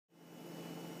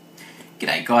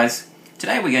G'day guys,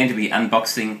 today we're going to be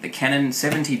unboxing the Canon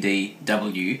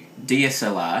 70D-W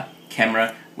DSLR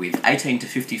camera with 18 to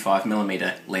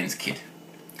 55mm lens kit.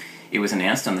 It was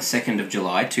announced on the 2nd of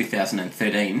July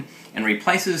 2013 and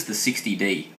replaces the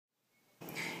 60D.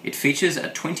 It features a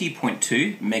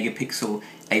 20.2 megapixel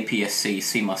APS-C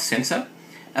CMOS sensor,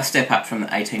 a step up from the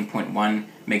 18.1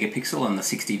 megapixel on the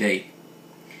 60D.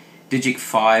 DIGIC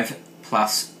 5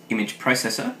 Plus image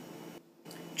processor,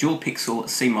 dual pixel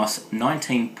CMOS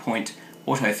 19-point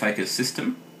autofocus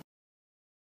system,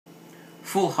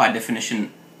 full high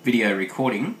definition video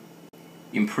recording,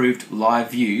 improved live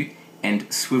view and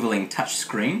swiveling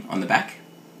touchscreen on the back,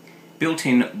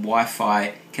 built-in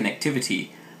Wi-Fi connectivity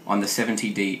on the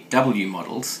 70D-W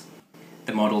models.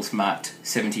 The models marked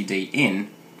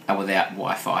 70D-N are without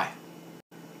Wi-Fi.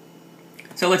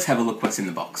 So let's have a look what's in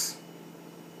the box.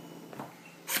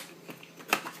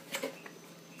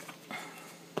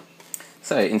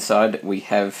 So inside we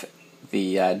have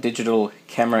the digital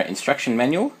camera instruction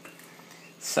manual,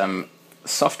 some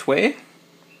software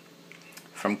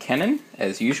from Canon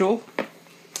as usual.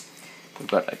 We've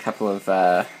got a couple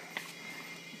of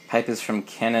papers from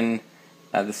Canon.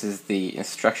 This is the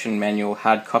instruction manual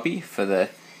hard copy for the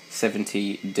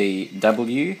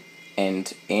 70D-W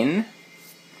and N,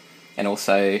 and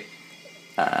also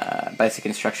basic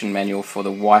instruction manual for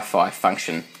the Wi-Fi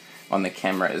function on the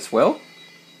camera as well.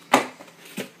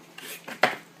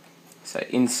 So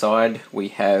inside we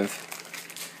have,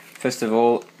 first of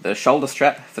all, the shoulder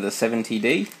strap for the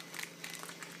 70D,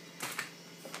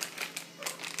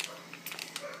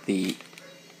 the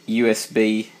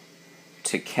USB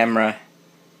to camera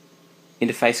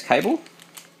interface cable.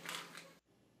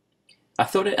 I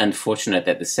thought it unfortunate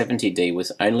that the 70D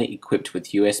was only equipped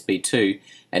with USB 2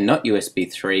 and not USB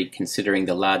 3, considering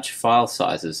the large file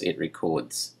sizes it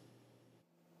records.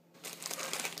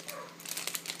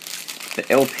 The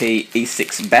LP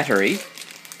E6 battery,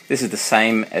 this is the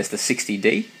same as the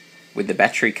 60D with the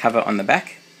battery cover on the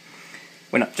back.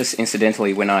 Just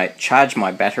incidentally, when I charge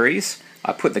my batteries,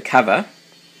 I put the cover,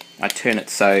 I turn it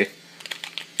so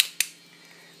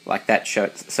like that,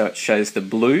 so it shows the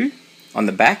blue on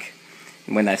the back,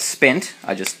 and when they're spent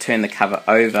I just turn the cover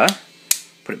over,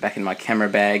 put it back in my camera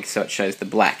bag so it shows the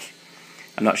black.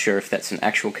 I'm not sure if that's an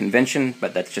actual convention,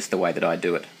 but that's just the way that I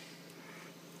do it.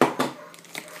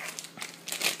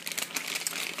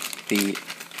 The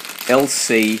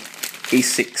LC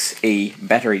E6E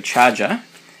battery charger,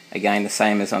 again the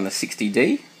same as on the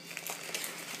 60D,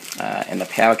 and the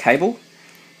power cable.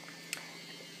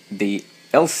 The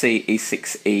LC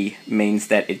E6E means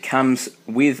that it comes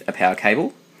with a power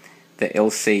cable. The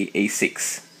LC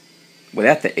E6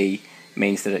 without the E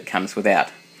means that it comes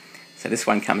without. So this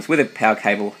one comes with a power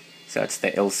cable, so it's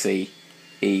the LC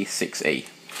E6E.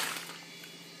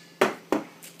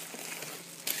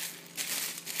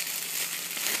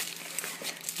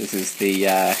 This is the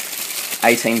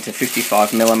 18 to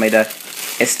 55mm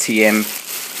STM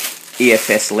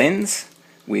EOS lens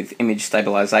with image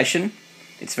stabilization.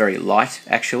 It's very light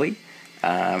actually,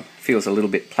 feels a little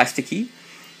bit plasticky.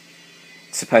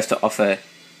 It's supposed to offer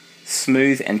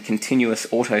smooth and continuous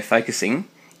autofocusing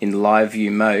in live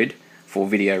view mode for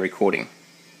video recording.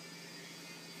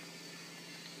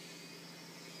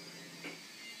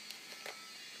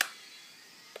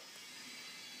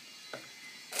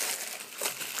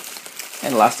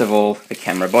 And last of all, the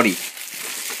camera body.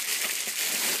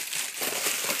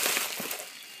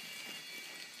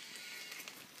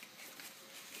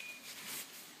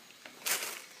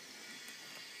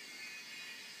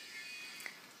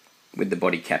 With the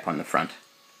body cap on the front.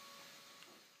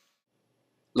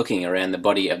 Looking around the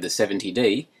body of the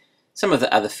 70D, some of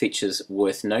the other features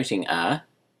worth noting are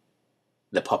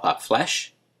the pop-up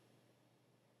flash,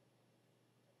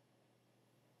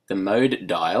 the mode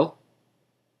dial,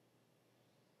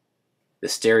 the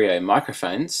stereo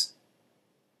microphones,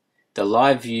 the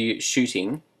live view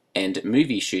shooting and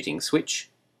movie shooting switch,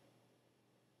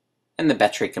 and the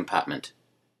battery compartment.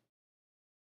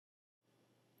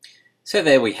 So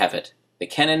there we have it, the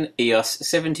Canon EOS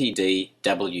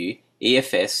 70D-W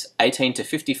EFS 18 to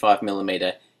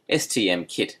 55mm STM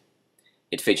kit.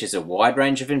 It features a wide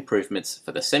range of improvements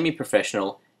for the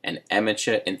semi-professional and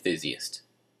amateur enthusiast.